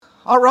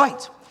All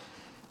right.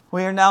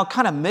 We are now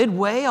kind of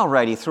midway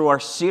already through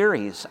our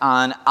series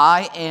on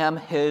I Am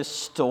His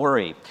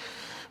Story.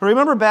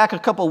 Remember back a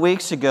couple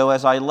weeks ago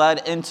as I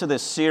led into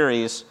this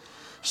series,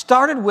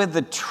 started with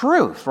the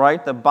truth,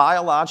 right? The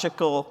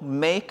biological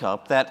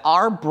makeup that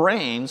our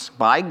brains,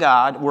 by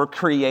God, were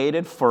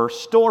created for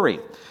story.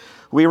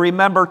 We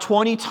remember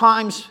 20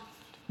 times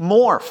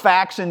more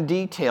facts and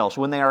details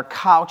when they are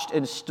couched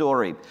in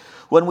story.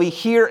 When we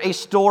hear a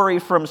story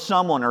from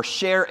someone or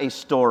share a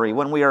story,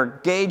 when we are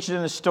engaged in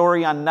a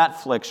story on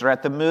Netflix or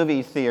at the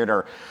movie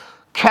theater,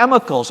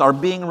 chemicals are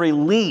being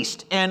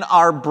released in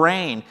our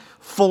brain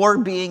for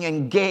being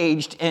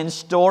engaged in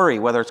story,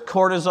 whether it's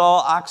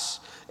cortisol,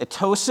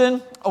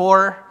 oxytocin,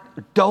 or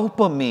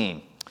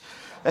dopamine.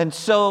 And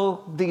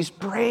so these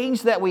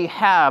brains that we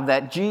have,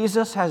 that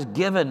Jesus has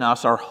given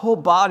us, our whole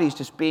bodies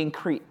just being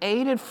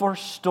created for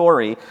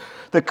story.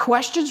 The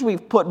questions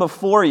we've put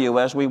before you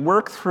as we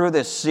work through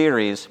this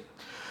series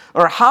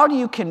are, how do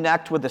you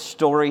connect with the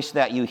stories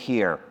that you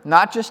hear?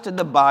 Not just in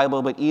the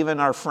Bible, but even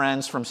our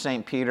friends from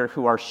St. Peter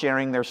who are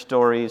sharing their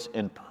stories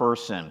in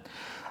person.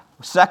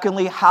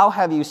 Secondly, how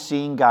have you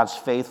seen God's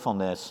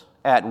faithfulness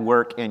at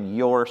work in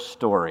your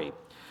story?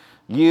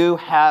 You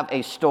have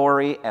a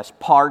story as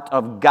part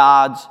of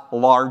God's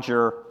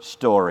larger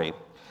story.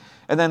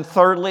 And then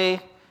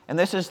thirdly, and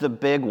this is the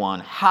big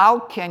one, how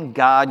can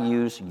God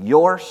use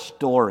your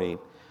story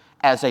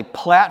as a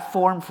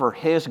platform for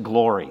His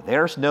glory?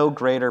 There's no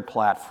greater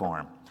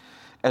platform.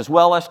 As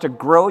well as to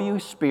grow you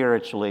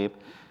spiritually,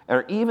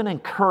 or even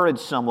encourage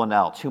someone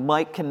else who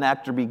might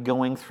connect or be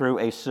going through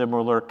a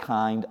similar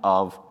kind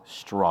of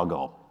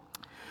struggle.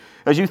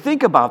 As you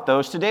think about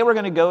those, today we're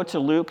going to go to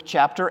Luke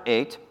chapter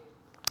 8,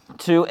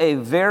 to a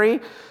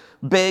very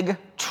big,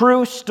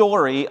 true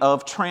story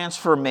of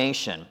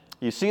transformation.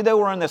 You see that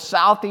we're in the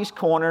southeast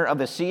corner of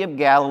the Sea of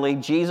Galilee.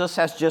 Jesus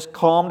has just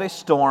calmed a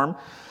storm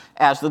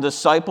as the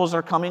disciples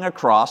are coming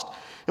across.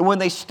 And when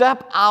they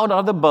step out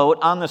of the boat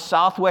on the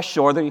southwest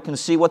shore, there you can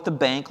see what the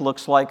bank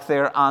looks like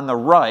there on the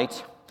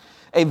right,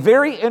 a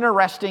very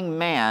interesting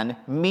man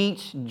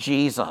meets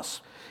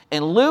Jesus.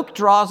 And Luke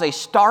draws a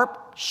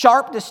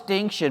sharp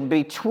distinction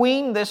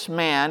between this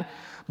man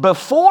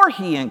before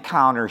he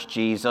encounters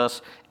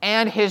Jesus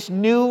and his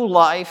new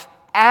life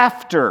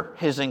after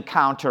his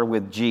encounter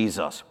with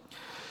Jesus.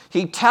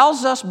 He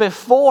tells us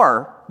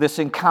before this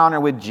encounter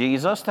with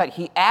Jesus that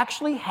he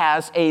actually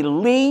has a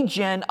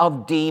legion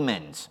of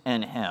demons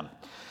in him.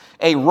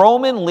 A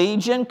Roman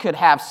legion could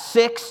have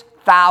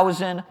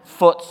 6,000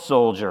 foot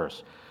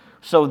soldiers.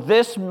 So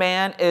this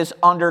man is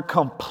under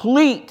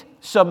complete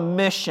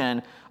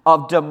submission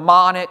of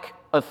demonic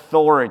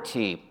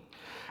authority.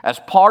 As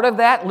part of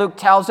that, Luke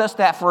tells us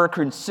that for a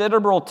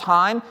considerable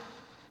time,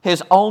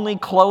 his only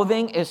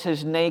clothing is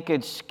his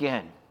naked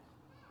skin.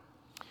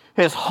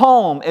 His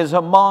home is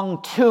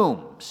among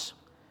tombs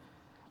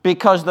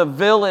because the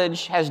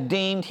village has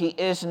deemed he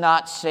is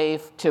not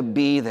safe to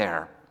be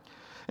there.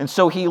 And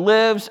so he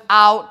lives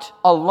out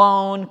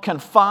alone,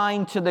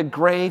 confined to the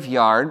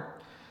graveyard,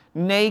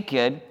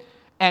 naked.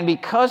 And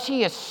because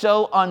he is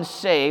so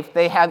unsafe,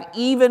 they have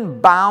even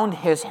bound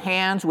his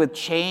hands with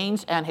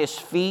chains and his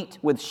feet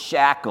with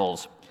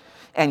shackles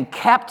and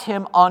kept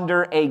him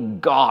under a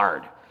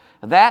guard.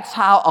 That's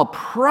how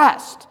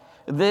oppressed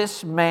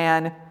this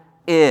man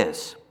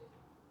is.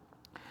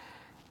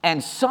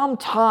 And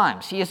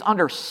sometimes he is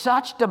under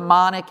such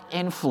demonic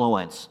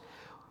influence.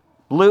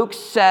 Luke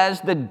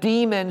says the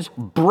demons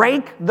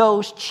break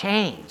those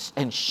chains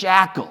and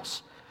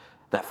shackles,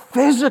 the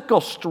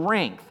physical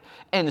strength,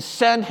 and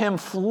send him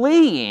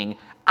fleeing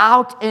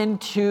out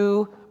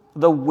into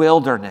the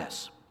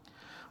wilderness.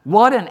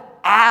 What an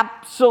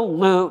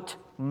absolute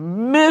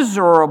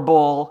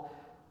miserable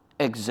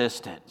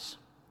existence.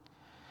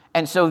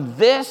 And so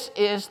this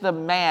is the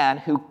man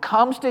who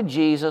comes to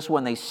Jesus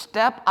when they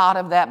step out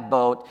of that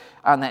boat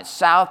on that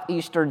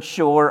southeastern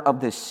shore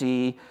of the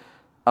Sea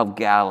of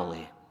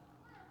Galilee.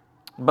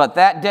 But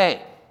that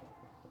day,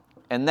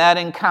 in that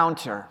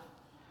encounter,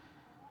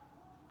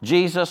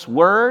 Jesus'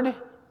 word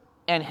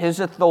and his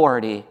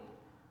authority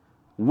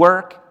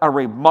work a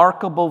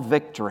remarkable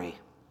victory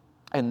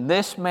in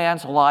this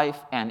man's life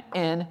and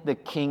in the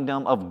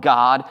kingdom of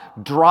God,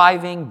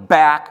 driving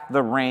back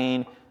the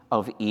reign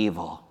of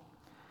evil.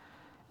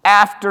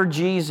 After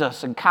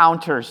Jesus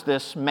encounters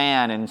this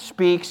man and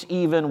speaks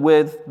even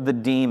with the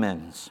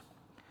demons,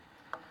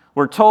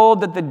 we're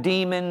told that the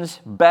demons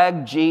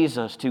beg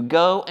Jesus to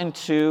go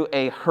into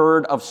a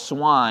herd of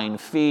swine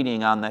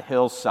feeding on the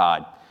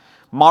hillside.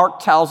 Mark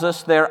tells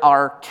us there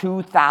are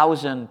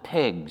 2,000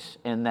 pigs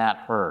in that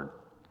herd.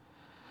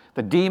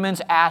 The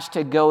demons ask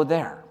to go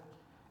there.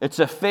 It's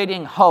a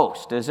fitting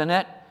host, isn't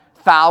it?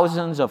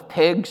 Thousands of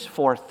pigs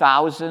for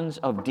thousands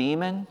of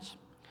demons.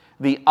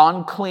 The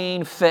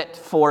unclean fit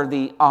for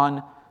the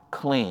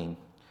unclean.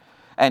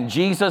 And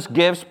Jesus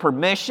gives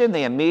permission.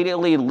 They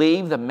immediately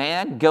leave the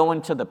man, go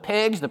into the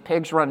pigs. The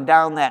pigs run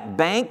down that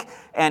bank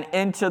and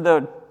into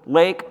the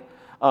lake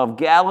of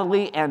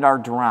Galilee and are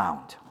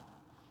drowned.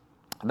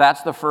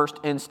 That's the first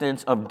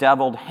instance of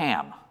deviled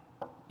ham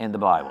in the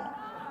Bible.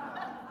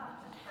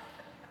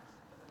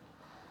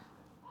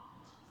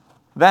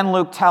 Then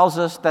Luke tells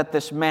us that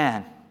this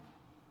man,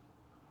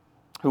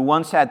 who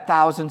once had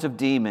thousands of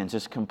demons,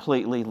 is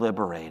completely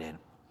liberated.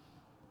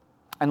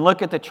 And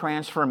look at the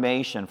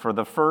transformation. For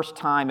the first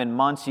time in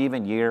months,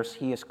 even years,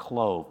 he is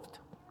clothed.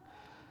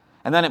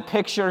 And then it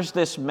pictures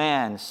this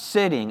man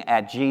sitting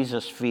at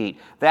Jesus' feet.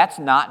 That's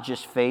not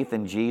just faith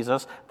in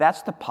Jesus.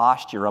 That's the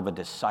posture of a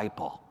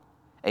disciple,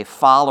 a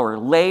follower.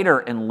 Later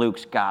in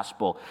Luke's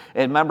gospel,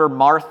 and remember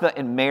Martha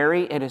and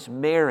Mary? It is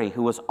Mary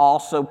who is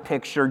also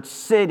pictured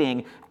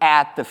sitting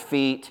at the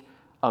feet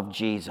of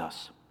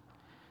Jesus.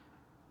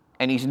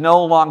 And he's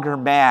no longer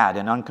mad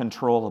and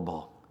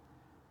uncontrollable,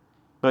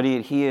 but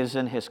he is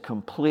in his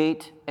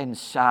complete and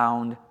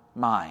sound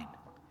mind,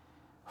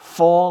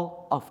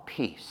 full of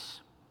peace.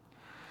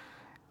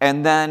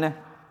 And then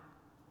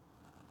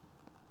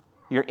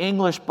your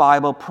English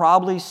Bible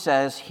probably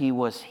says he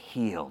was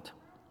healed.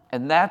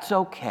 And that's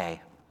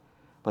okay,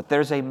 but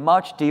there's a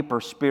much deeper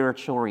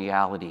spiritual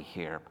reality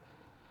here.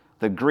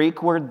 The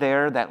Greek word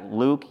there that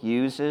Luke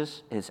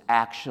uses is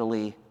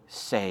actually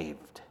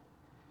saved.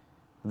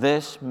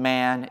 This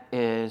man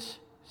is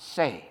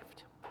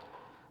saved.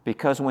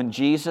 Because when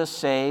Jesus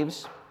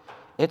saves,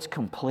 it's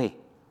complete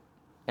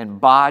in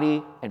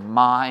body and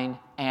mind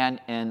and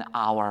in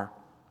our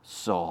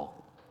soul.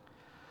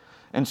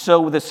 And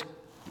so this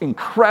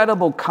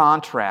incredible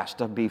contrast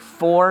of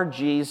before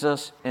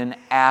Jesus and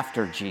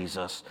after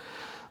Jesus,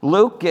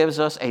 Luke gives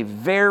us a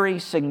very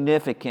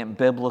significant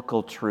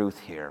biblical truth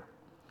here.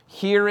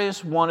 Here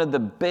is one of the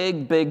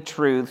big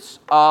truths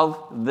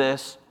of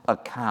this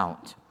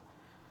account.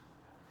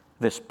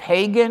 This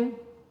pagan,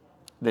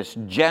 this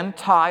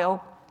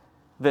Gentile,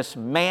 this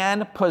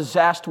man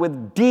possessed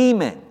with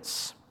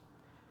demons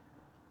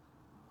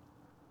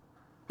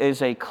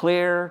is a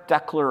clear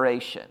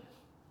declaration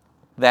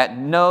that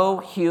no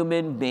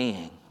human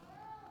being,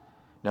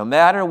 no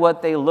matter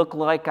what they look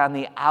like on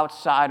the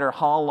outside or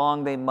how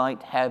long they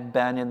might have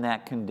been in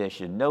that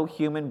condition, no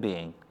human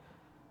being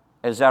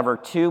is ever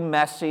too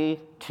messy,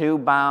 too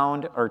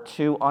bound, or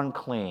too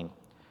unclean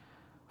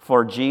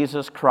for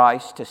Jesus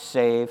Christ to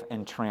save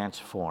and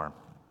transform.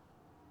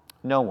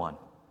 No one.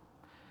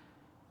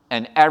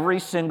 And every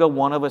single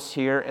one of us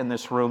here in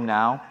this room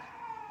now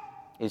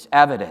is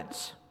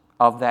evidence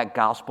of that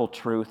gospel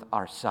truth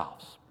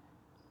ourselves.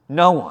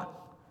 No one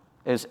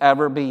is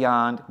ever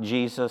beyond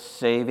Jesus'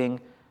 saving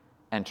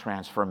and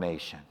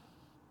transformation.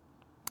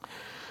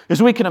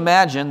 As we can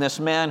imagine, this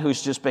man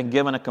who's just been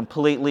given a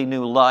completely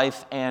new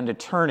life and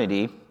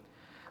eternity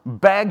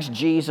begs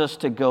Jesus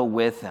to go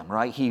with him,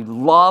 right? He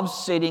loves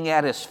sitting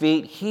at his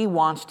feet. He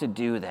wants to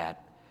do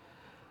that.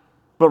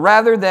 But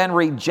rather than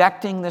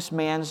rejecting this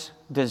man's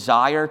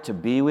desire to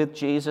be with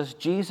Jesus,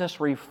 Jesus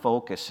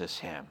refocuses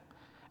him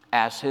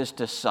as his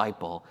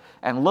disciple.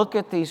 And look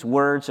at these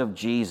words of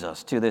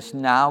Jesus to this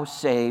now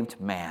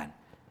saved man.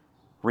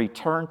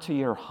 Return to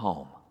your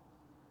home.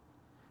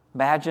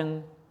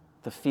 Imagine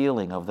the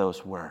feeling of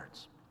those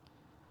words.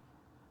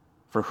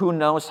 For who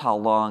knows how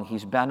long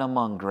he's been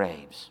among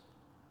graves.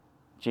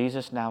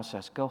 Jesus now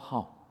says, go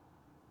home.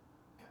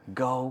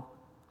 Go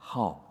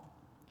home.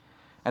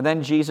 And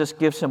then Jesus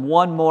gives him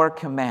one more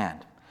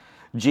command.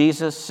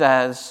 Jesus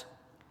says,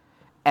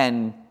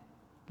 and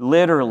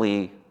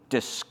literally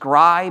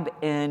describe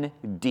in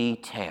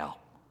detail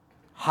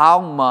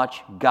how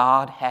much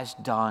God has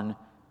done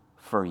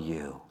for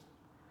you.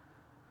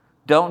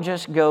 Don't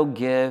just go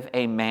give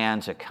a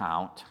man's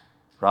account,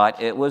 right?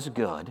 It was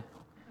good.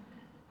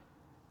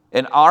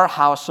 In our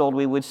household,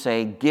 we would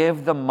say,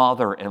 give the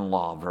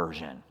mother-in-law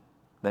version,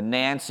 the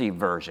Nancy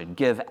version.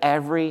 Give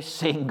every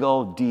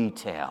single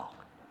detail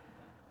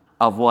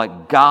of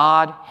what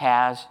God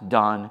has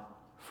done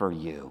for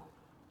you.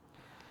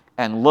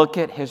 And look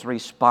at his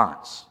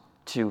response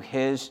to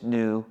his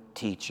new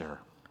teacher.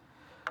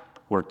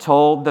 We're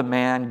told the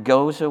man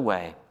goes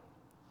away,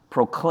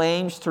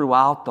 proclaims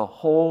throughout the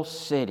whole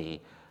city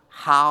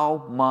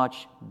how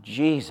much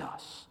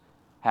Jesus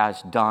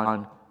has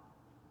done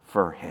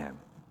for him.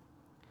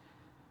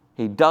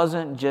 He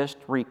doesn't just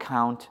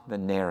recount the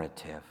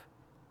narrative,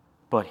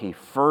 but he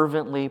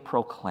fervently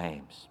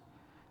proclaims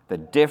the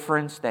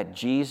difference that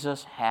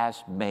Jesus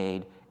has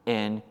made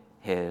in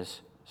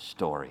his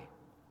story.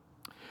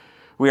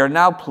 We are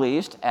now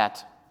pleased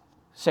at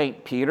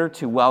St. Peter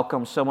to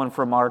welcome someone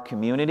from our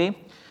community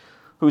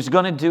who's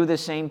going to do the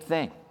same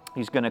thing.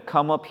 He's going to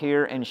come up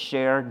here and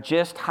share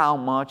just how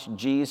much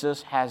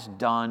Jesus has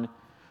done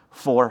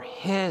for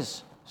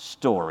his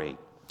story.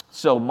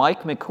 So,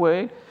 Mike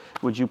McQuaid,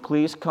 would you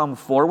please come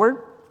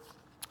forward?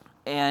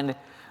 And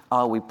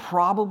we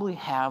probably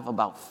have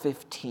about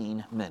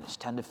 15 minutes,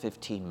 10 to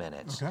 15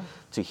 minutes,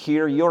 to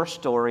hear your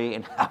story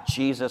and how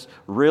Jesus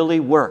really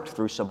worked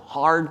through some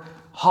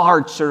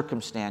hard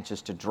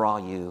circumstances to draw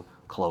you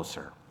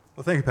closer.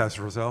 Well, thank you,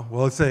 Pastor Roselle.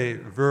 Well, it's a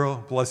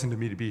real blessing to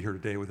me to be here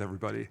today with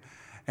everybody.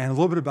 And a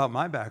little bit about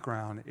my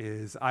background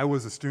is I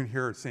was a student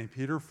here at St.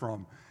 Peter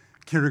from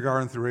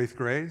kindergarten through 8th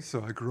grade,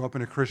 so I grew up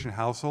in a Christian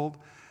household,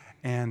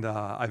 and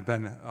I've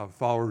been a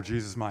follower of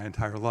Jesus my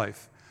entire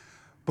life.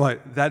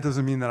 But that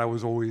doesn't mean that I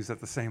was always at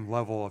the same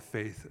level of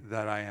faith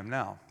that I am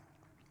now.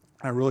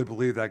 I really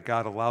believe that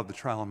God allowed the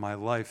trial in my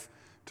life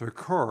to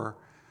occur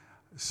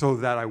so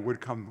that I would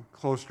come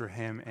closer to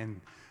him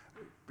and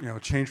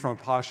change from a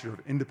posture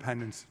of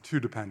independence to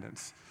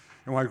dependence.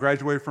 And when I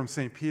graduated from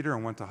St. Peter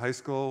and went to high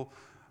school,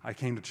 I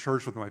came to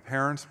church with my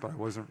parents, but I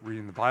wasn't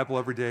reading the Bible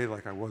every day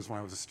like I was when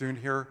I was a student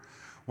here.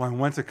 When I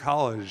went to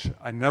college,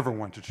 I never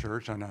went to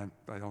church, and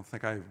I don't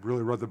think I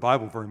really read the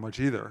Bible very much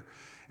either.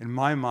 In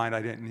my mind,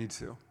 I didn't need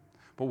to.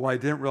 But what I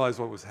didn't realize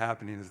what was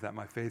happening is that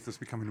my faith was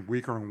becoming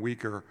weaker and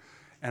weaker,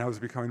 and I was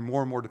becoming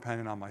more and more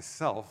dependent on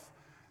myself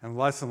and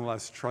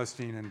less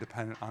trusting and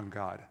dependent on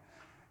God.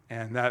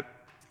 And that,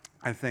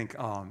 I think,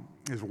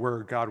 is where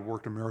God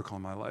worked a miracle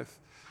in my life.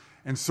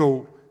 And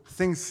so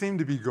things seemed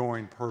to be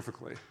going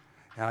perfectly.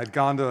 And I'd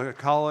gone to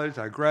college,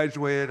 I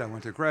graduated, I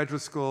went to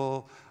graduate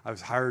school, I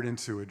was hired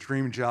into a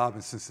dream job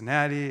in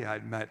Cincinnati,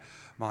 I'd met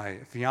my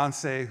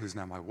fiance, who's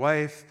now my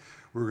wife.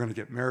 We were going to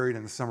get married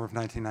in the summer of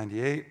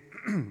 1998.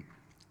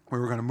 We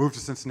were going to move to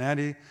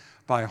Cincinnati,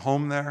 buy a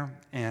home there,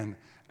 and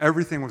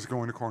everything was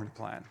going according to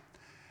plan.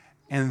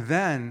 And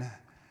then,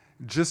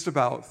 just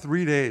about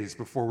 3 days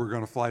before we were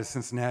going to fly to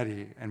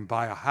Cincinnati and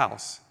buy a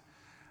house,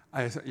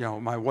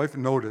 my wife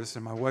noticed,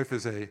 and my wife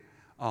is a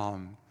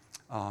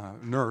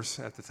nurse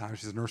at the time.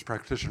 She's a nurse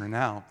practitioner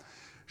now.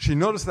 She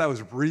noticed that I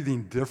was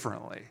breathing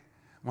differently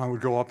when I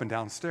would go up and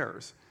down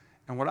stairs.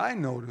 And what I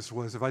noticed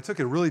was if I took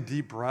a really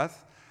deep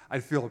breath,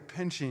 I'd feel a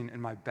pinching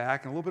in my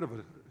back and a little bit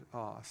of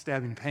a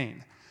stabbing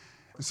pain.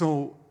 And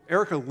so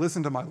Erica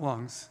listened to my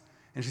lungs,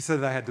 and she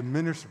said that I had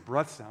diminished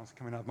breath sounds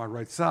coming out of my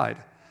right side.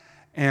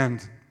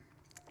 And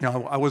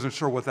I wasn't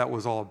sure what that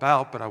was all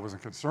about, but I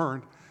wasn't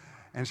concerned.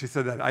 And she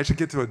said that I should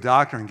get to a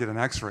doctor and get an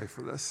x-ray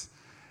for this.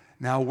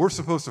 Now, we're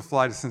supposed to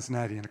fly to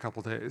Cincinnati in a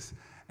couple days,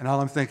 and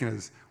all I'm thinking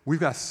is, we've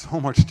got so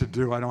much to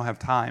do, I don't have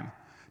time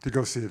to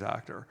go see a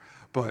doctor.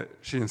 But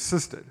she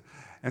insisted.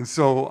 And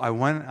so I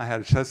went, I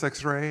had a chest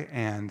x-ray,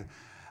 and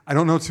I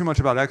don't know too much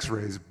about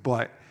x-rays,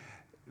 but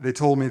they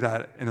told me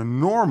that in a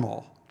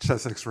normal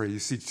chest x-ray, you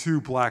see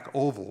 2 black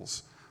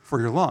ovals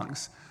for your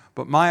lungs.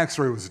 But my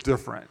x-ray was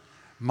different.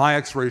 My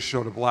x-ray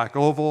showed a black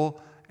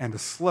oval and a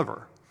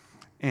sliver.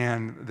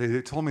 And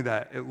they told me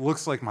that it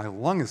looks like my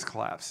lung is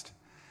collapsed.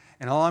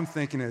 And all I'm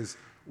thinking is,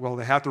 well,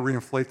 they have to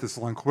reinflate this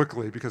lung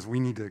quickly because we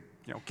need to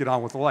get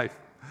on with life.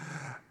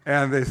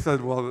 And they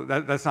said, well,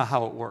 that's not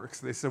how it works.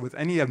 They said with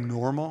any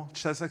abnormal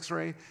chest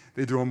x-ray,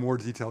 they do a more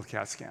detailed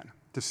CAT scan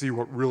to see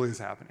what really is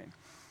happening.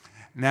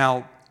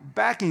 Now,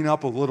 backing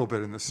up a little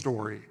bit in the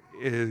story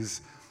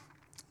is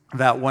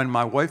that when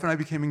my wife and I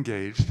became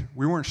engaged,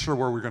 we weren't sure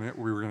where we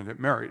were going to get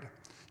married.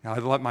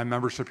 I'd let my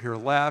membership here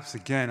lapse.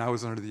 Again, I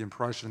was under the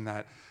impression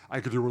that I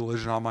could do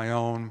religion on my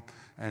own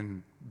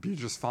and be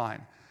just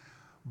fine.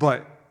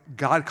 But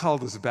God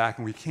called us back,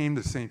 and we came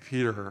to St.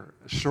 Peter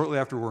shortly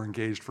after we were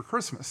engaged for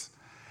Christmas.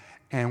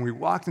 And we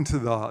walked into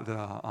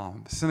the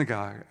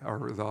synagogue,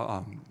 or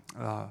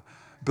the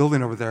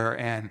building over there,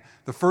 and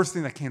the first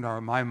thing that came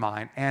to my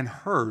mind and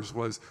hers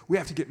was, we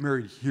have to get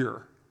married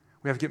here.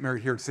 We have to get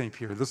married here at St.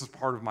 Peter. This was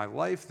part of my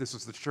life. This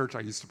was the church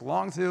I used to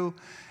belong to,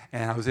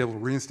 and I was able to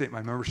reinstate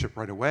my membership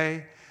right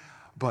away.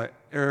 But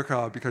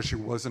Erica, because she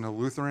wasn't a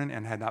Lutheran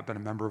and had not been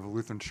a member of a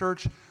Lutheran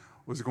church,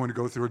 was going to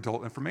go through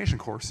adult information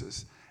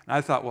courses. And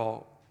I thought,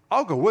 well,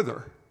 I'll go with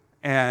her.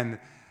 And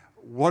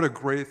what a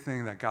great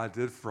thing that God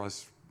did for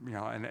us,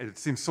 and it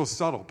seems so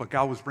subtle, but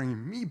God was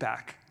bringing me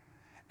back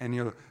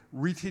and,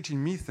 reteaching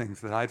me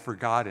things that I'd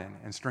forgotten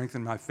and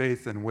strengthened my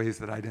faith in ways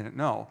that I didn't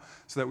know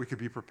so that we could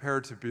be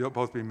prepared to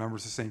both be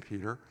members of St.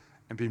 Peter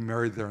and be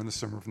married there in the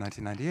summer of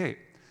 1998.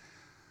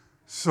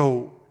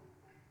 So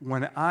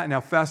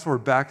now fast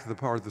forward back to the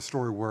part of the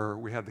story where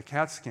we had the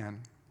CAT scan.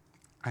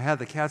 I had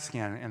the CAT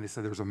scan, and they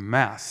said there's a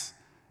mass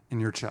in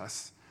your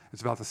chest.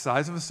 It's about the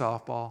size of a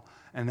softball,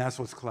 and that's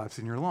what's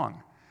collapsing your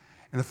lung.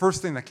 And the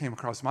first thing that came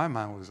across my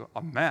mind was,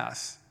 a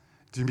mass?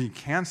 Do you mean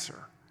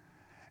cancer?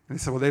 And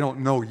they said, well, they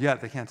don't know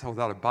yet. They can't tell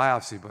without a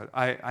biopsy, but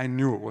I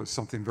knew it was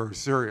something very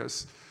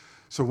serious.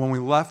 So when we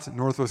left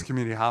Northwest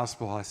Community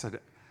Hospital, I said,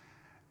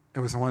 it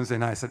was a Wednesday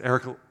night, I said,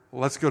 Erica,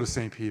 let's go to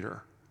St.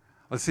 Peter.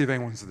 Let's see if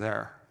anyone's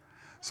there.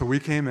 So we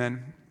came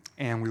in,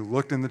 and we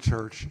looked in the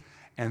church,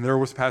 and there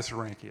was Pastor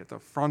Ranke at the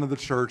front of the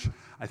church.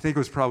 I think he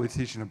was probably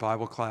teaching a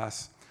Bible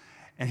class.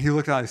 And he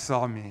looked out, he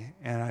saw me,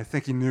 and I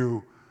think he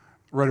knew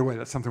right away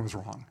that something was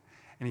wrong.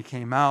 And he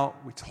came out,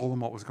 we told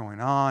him what was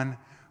going on,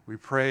 we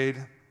prayed,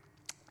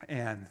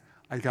 and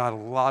I got a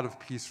lot of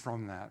peace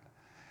from that.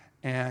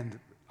 And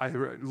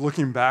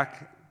looking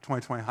back,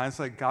 2020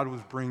 hindsight, God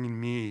was bringing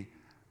me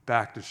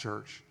back to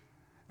church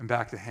and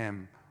back to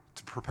him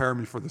to prepare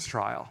me for this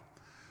trial.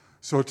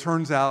 So it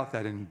turns out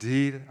that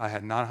indeed I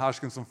had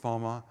non-Hodgkin's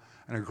lymphoma,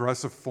 an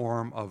aggressive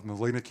form of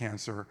malignant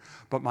cancer,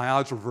 but my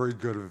odds were very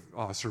good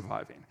of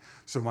surviving.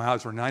 So my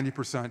odds were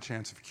 90%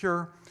 chance of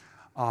cure.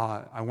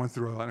 I went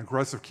through an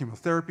aggressive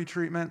chemotherapy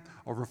treatment.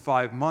 Over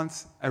 5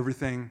 months,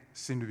 everything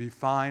seemed to be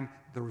fine.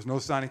 There was no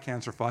sign of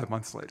cancer 5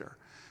 months later.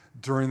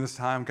 During this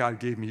time, God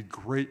gave me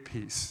great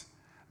peace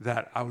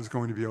that I was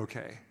going to be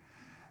okay.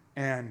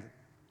 And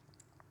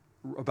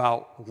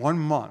about 1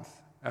 month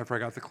after I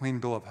got the clean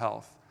bill of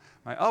health,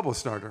 my elbow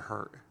started to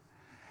hurt.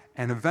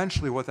 And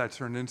eventually what that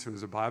turned into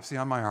is a biopsy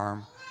on my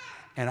arm.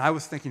 And I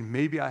was thinking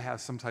maybe I have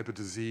some type of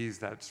disease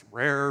that's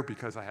rare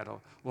because I had a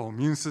low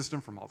immune system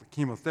from all the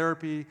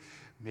chemotherapy.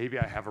 Maybe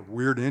I have a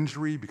weird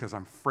injury because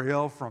I'm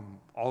frail from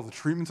all the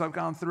treatments I've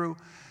gone through.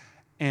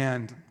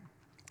 And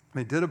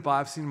they did a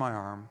biopsy in my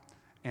arm.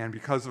 And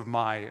because of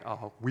my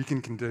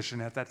weakened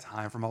condition at that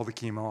time from all the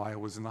chemo, I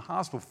was in the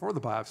hospital for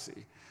the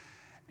biopsy.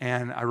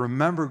 And I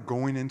remember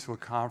going into a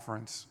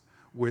conference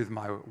with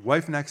my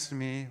wife next to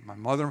me, my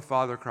mother and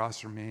father across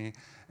from me,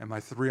 and my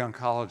 3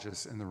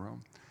 oncologists in the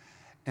room.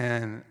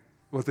 And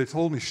what they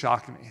told me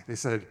shocked me. They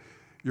said,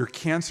 your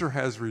cancer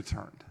has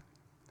returned.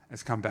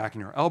 It's come back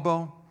in your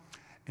elbow,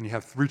 and you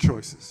have 3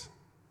 choices.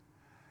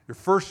 Your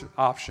first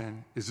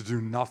option is to do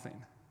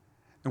nothing,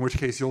 in which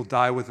case you'll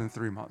die within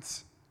 3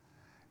 months.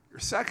 Your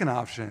second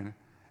option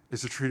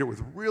is to treat it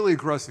with really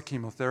aggressive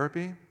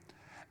chemotherapy,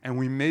 and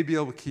we may be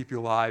able to keep you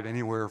alive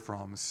anywhere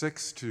from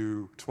 6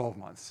 to 12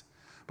 months.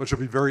 But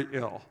you'll be very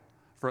ill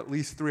for at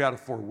least 3 out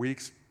of 4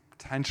 weeks,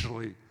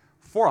 potentially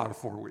 4 out of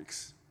 4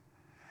 weeks.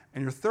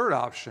 And your third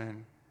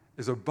option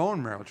is a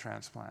bone marrow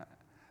transplant.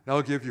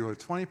 That'll give you a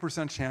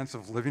 20% chance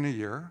of living a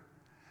year.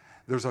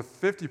 There's a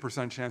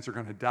 50% chance you're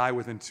going to die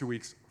within 2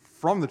 weeks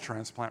from the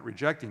transplant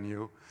rejecting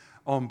you.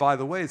 Oh, and by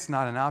the way, it's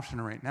not an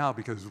option right now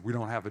because we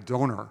don't have a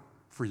donor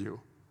for you.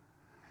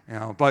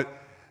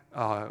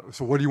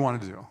 So what do you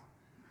want to do?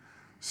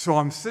 So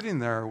I'm sitting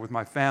there with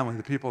my family,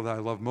 the people that I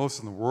love most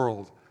in the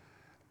world,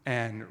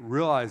 and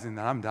realizing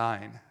that I'm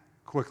dying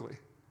quickly.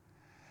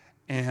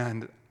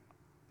 And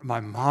my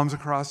mom's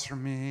across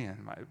from me,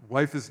 and my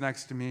wife is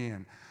next to me,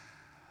 and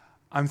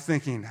I'm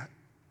thinking,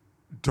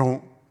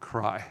 don't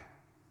cry.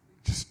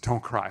 Just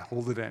don't cry.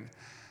 Hold it in.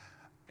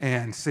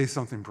 And say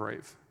something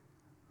brave.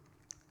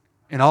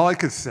 And all I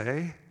could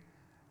say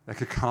that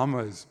could come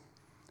was,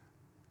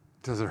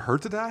 does it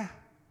hurt to die?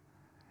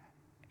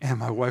 And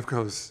my wife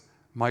goes,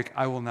 Mike,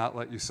 I will not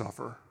let you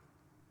suffer.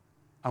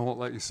 I won't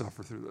let you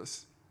suffer through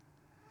this.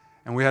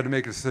 And we had to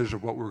make a decision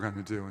of what we were going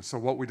to do. And so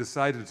what we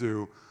decided to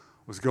do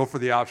was go for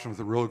the option with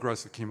the real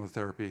aggressive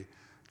chemotherapy,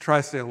 try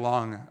to stay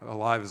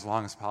alive as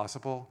long as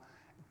possible,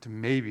 to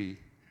maybe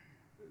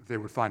they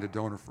would find a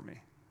donor for me.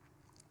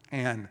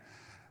 And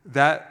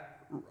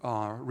that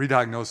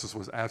re-diagnosis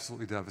was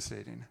absolutely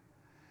devastating.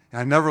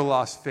 And I never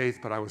lost faith,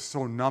 but I was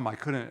so numb, I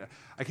can't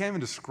even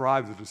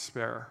describe the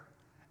despair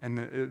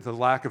and the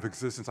lack of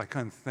existence. I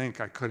couldn't think,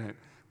 I couldn't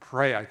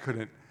pray,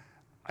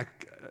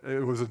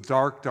 it was a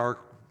dark,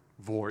 dark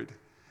void.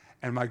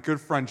 And my good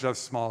friend Jeff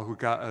Small, who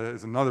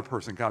is another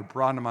person God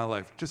brought into my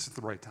life just at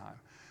the right time.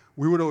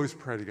 We would always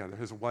pray together.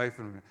 His wife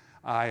and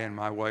I and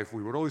my wife,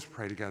 we would always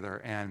pray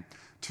together. And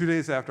 2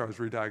 days after I was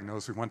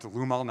re-diagnosed, we went to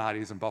Lou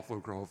Malnati's in Buffalo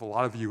Grove. A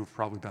lot of you have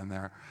probably been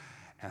there.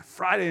 And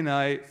Friday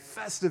night,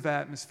 festive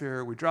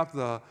atmosphere. We dropped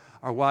our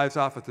wives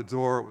off at the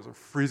door. It was a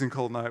freezing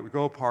cold night. We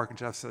go to a park, and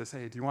Jeff says,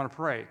 hey, do you want to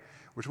pray?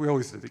 Which we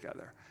always did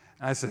together.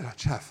 And I said,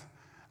 Jeff,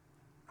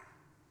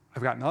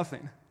 I've got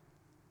nothing.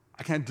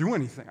 I can't do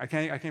anything. I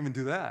can't even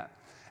do that.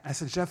 And I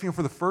said, Jeff,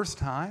 for the first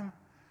time,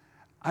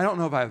 I don't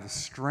know if I have the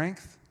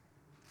strength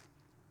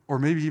or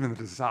maybe even the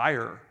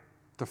desire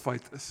to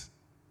fight this.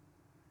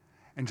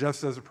 And Jeff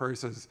says a prayer. He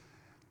says,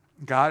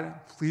 God,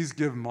 please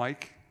give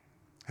Mike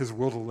his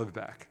will to live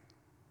back.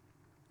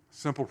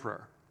 Simple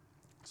prayer.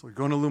 So we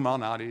go into Lou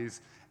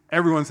Malnati's.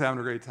 Everyone's having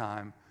a great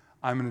time.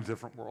 I'm in a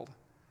different world.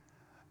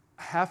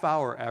 A half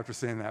hour after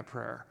saying that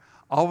prayer,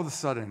 all of a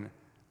sudden,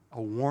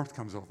 a warmth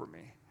comes over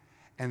me.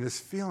 And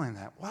this feeling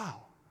that,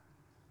 wow,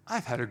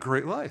 I've had a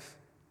great life.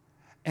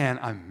 And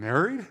I'm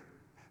married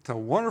to a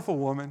wonderful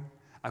woman.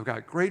 I've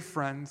got great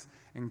friends.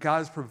 And God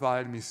has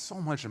provided me so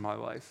much in my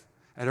life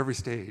at every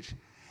stage.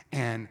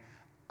 And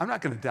I'm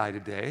not going to die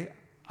today.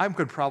 I'm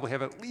going to probably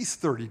have at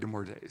least 30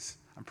 more days.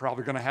 I'm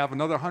probably going to have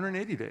another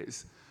 180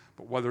 days.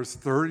 But whether it's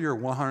 30 or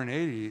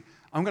 180,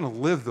 I'm going to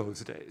live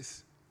those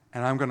days.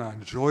 And I'm going to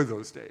enjoy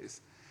those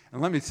days.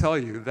 And let me tell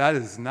you, that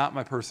is not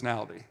my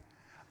personality.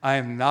 I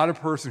am not a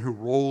person who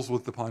rolls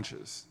with the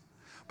punches.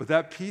 But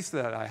that peace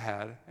that I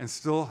had and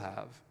still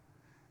have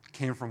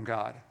came from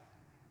God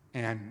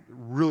and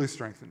really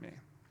strengthened me.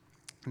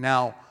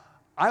 Now,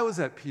 I was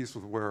at peace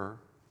with where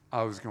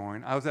I was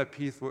going. I was at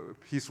peace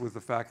with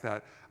the fact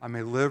that I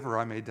may live or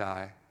I may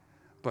die,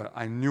 but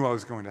I knew I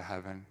was going to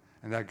heaven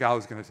and that God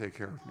was going to take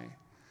care of me.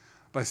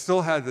 But I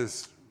still had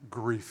this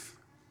grief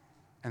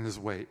and this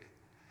weight.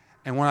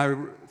 And when I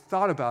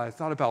thought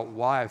about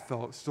why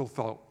I still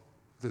felt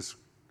this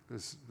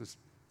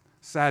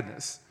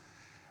sadness.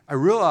 I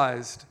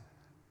realized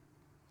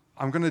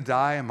I'm going to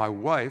die, and my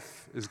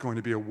wife is going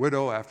to be a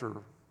widow after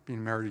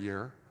being married a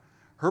year.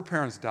 Her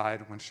parents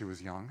died when she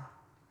was young.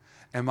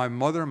 And my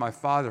mother and my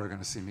father are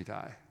going to see me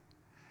die.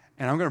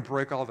 And I'm going to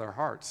break all their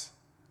hearts.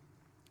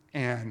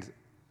 And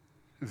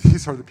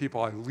these are the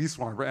people I least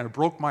want to break. And it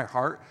broke my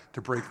heart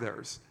to break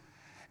theirs.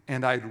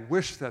 And I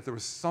wish that there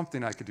was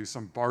something I could do,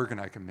 some bargain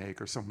I could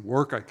make, or some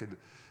work I could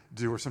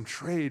do, or some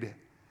trade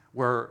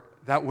where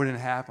that wouldn't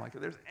happen. Like,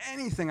 if there's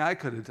anything I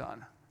could have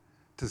done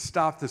to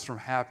stop this from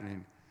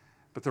happening,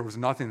 but there was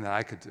nothing that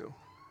I could do.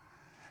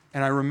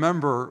 And I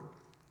remember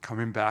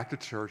coming back to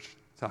church,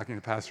 talking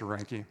to Pastor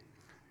Ranke,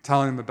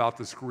 telling him about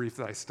this grief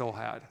that I still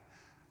had.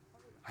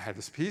 I had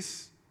this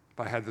peace,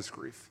 but I had this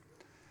grief.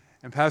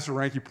 And Pastor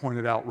Ranke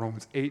pointed out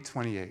Romans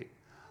 8:28.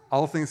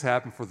 All things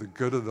happen for the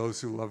good of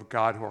those who love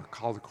God, who are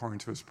called according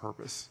to his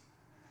purpose.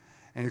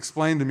 And he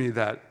explained to me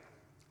that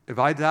if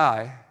I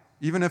die,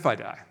 even if I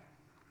die,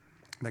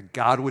 that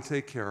God would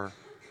take care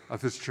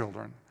of his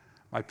children.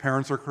 My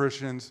parents are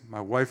Christians.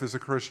 My wife is a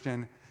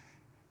Christian.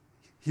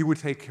 He would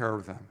take care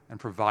of them and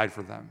provide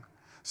for them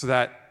so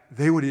that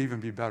they would even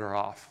be better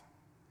off.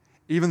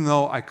 Even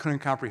though I couldn't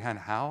comprehend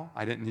how,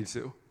 I didn't need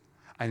to.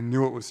 I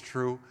knew it was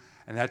true,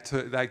 and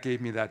that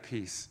gave me that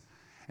peace.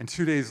 And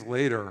 2 days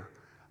later,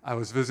 I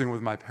was visiting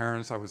with my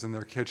parents. I was in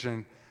their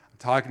kitchen, I'm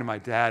talking to my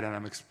dad, and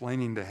I'm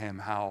explaining to him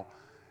how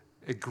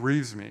it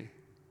grieves me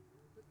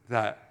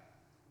that,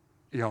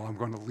 I'm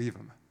going to leave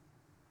him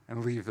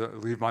and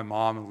leave my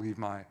mom and leave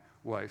my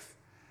wife.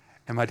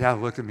 And my dad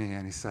looked at me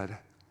and he said,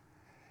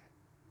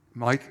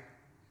 Mike,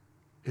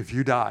 if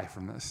you die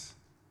from this,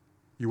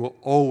 you will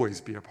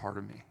always be a part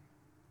of me.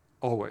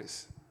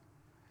 Always.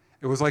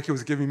 It was like he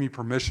was giving me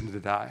permission to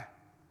die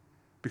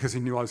because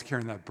he knew I was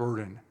carrying that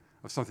burden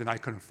of something I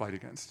couldn't fight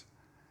against.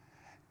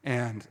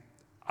 And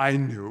I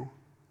knew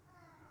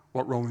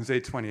what Romans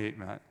 8:28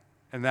 meant.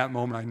 In that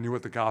moment, I knew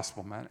what the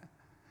gospel meant.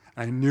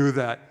 And I knew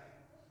that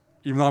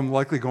even though I'm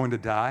likely going to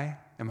die,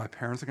 and my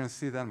parents are going to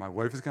see that, and my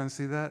wife is going to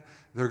see that,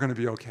 they're going to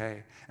be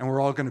okay. And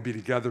we're all going to be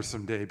together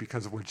someday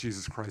because of what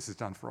Jesus Christ has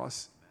done for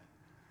us.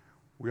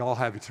 We all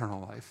have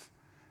eternal life.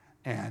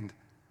 And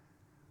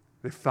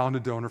they found a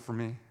donor for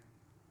me.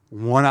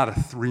 1 out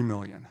of 3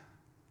 million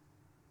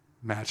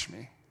matched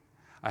me.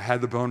 I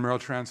had the bone marrow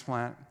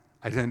transplant.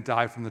 I didn't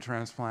die from the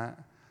transplant.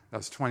 That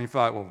was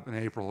 25, well, in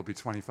April, it'll be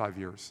 25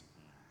 years.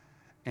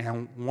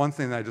 And one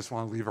thing that I just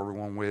want to leave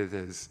everyone with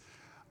is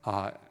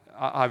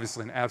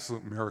obviously an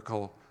absolute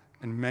miracle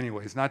in many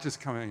ways, not just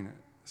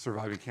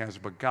surviving cancer,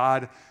 but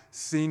God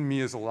seeing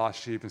me as a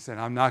lost sheep and saying,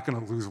 I'm not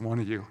going to lose one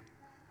of you.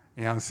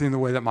 And seeing the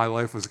way that my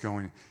life was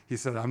going, he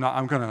said,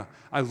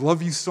 I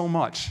love you so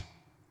much.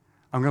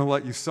 I'm going to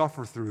let you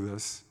suffer through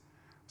this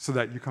so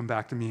that you come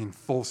back to me in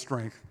full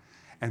strength.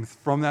 And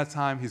from that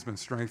time, he's been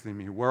strengthening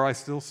me. Where I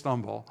still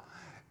stumble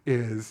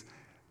is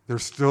there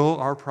still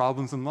are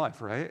problems in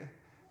life, right?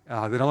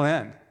 They don't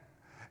end.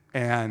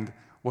 And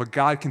what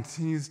God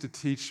continues to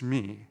teach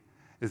me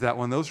is that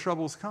when those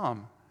troubles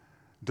come,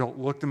 don't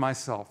look to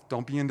myself.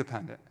 Don't be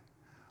independent.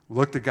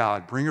 Look to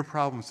God. Bring your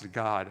problems to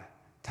God.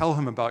 Tell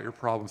him about your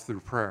problems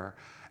through prayer.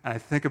 And I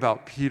think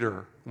about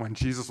Peter when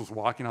Jesus was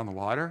walking on the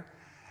water,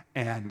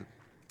 and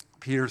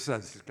Peter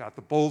says he's got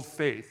the bold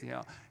faith,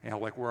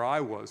 like where I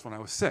was when I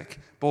was sick.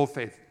 Bold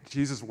faith.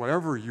 Jesus,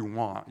 whatever you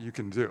want, you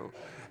can do.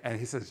 And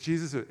he says,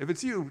 Jesus, if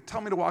it's you,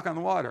 tell me to walk on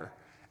the water.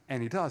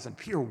 And he does. And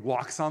Peter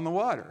walks on the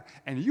water.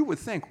 And you would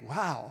think,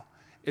 wow,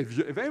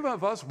 if any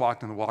of us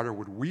walked in the water,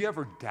 would we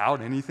ever doubt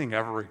anything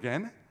ever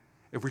again?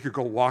 If we could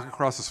go walk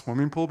across a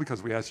swimming pool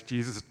because we asked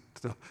Jesus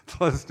to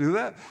let us do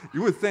that?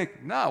 You would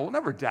think, no, we'll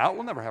never doubt.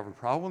 We'll never have a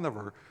problem. We'll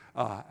never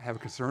have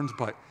concerns.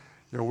 But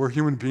we're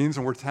human beings,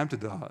 and we're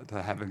tempted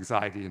to have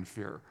anxiety and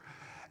fear.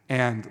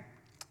 And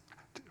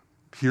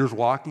Peter's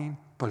walking,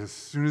 but as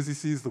soon as he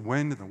sees the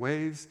wind and the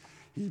waves,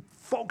 he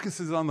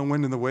focuses on the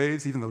wind and the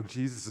waves, even though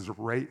Jesus is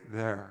right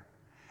there,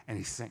 and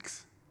he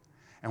sinks.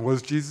 And what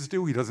does Jesus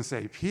do? He doesn't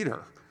say,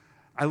 Peter,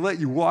 I let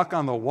you walk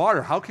on the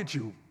water. How could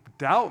you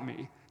doubt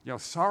me?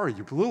 Sorry,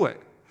 you blew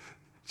it.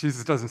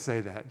 Jesus doesn't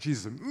say that.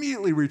 Jesus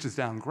immediately reaches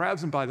down,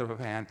 grabs him by the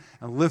hand,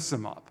 and lifts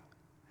him up.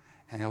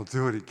 And he'll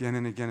do it again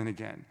and again and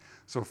again.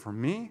 So for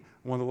me,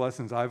 one of the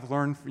lessons I've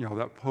learned,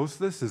 that post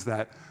this is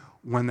that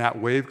when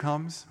that wave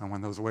comes, and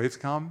when those waves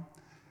come,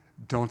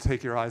 don't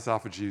take your eyes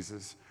off of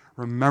Jesus.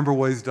 Remember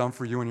what he's done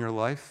for you in your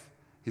life.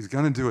 He's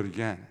going to do it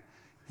again.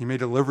 He may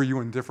deliver you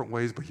in different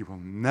ways, but he will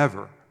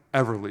never,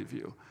 ever leave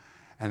you.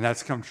 And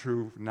that's come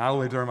true not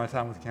only during my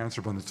time with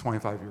cancer, but in the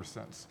 25 years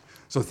since.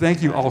 So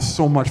thank you all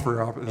so much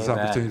for this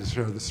opportunity to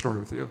share this story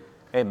with you.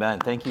 Amen.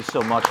 Thank you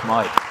so much,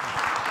 Mike.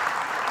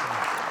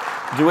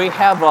 Do we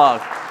have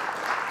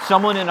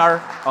someone in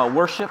our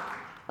worship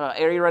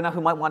area right now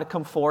who might want to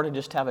come forward and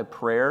just have a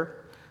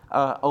prayer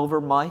over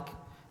Mike?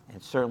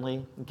 And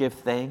certainly give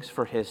thanks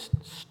for his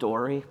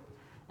story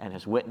and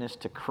his witness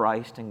to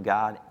Christ and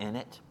God in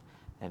it,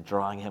 and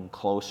drawing him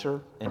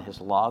closer in his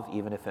love,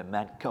 even if it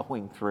meant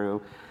going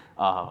through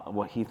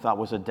what he thought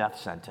was a death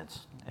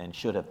sentence and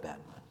should have been.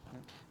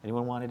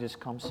 Anyone want to just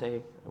come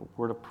say a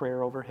word of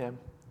prayer over him?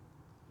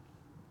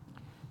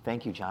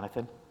 Thank you,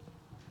 Jonathan.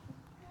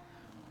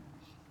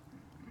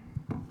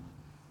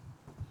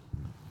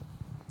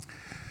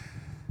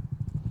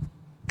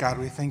 God,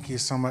 we thank you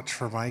so much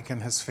for Mike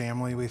and his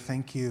family. We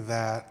thank you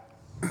that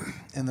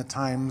in the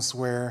times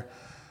where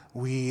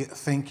we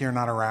think you're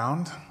not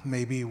around,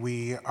 maybe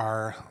we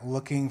are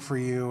looking for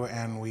you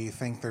and we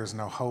think there's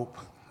no hope,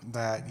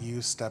 that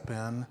you step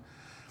in.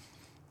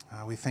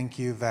 We thank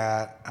you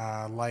that,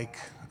 like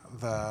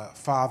the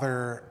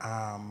Father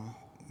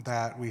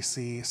that we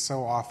see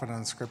so often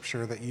in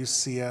Scripture, that you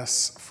see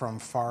us from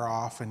far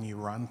off and you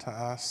run to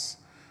us.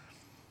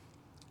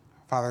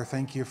 Father,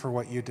 thank you for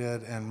what you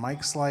did in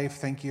Mike's life.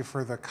 Thank you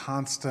for the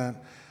constant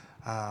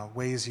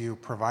ways you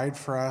provide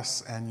for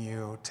us and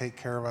you take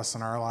care of us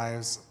in our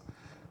lives.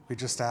 We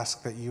just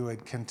ask that you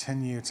would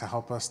continue to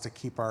help us to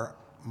keep our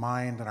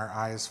mind and our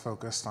eyes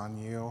focused on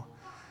you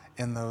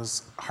in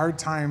those hard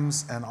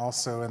times and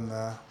also in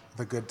the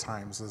good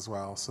times as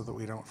well, so that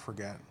we don't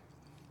forget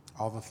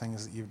all the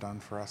things that you've done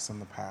for us in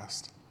the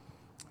past.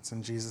 It's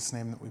in Jesus'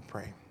 name that we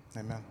pray.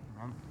 Amen.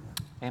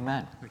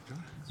 Amen.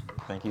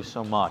 Thank you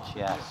so much.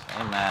 Yes.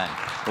 Amen.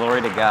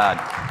 Glory to God.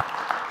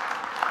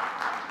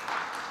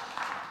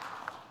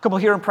 A couple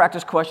here in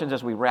practice questions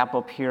as we wrap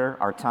up here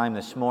our time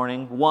this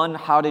morning. One,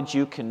 how did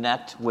you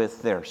connect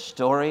with their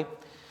story?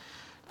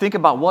 Think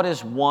about what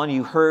is one,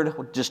 you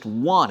heard just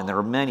one, and there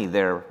are many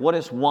there. What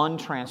is one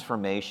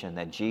transformation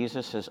that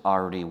Jesus has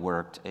already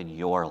worked in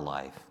your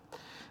life?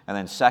 And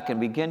then second,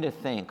 begin to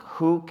think,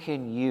 who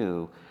can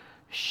you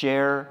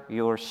share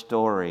your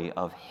story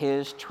of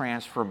his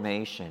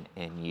transformation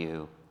in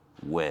you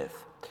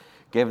with?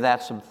 Give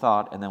that some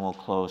thought, and then we'll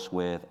close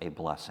with a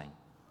blessing.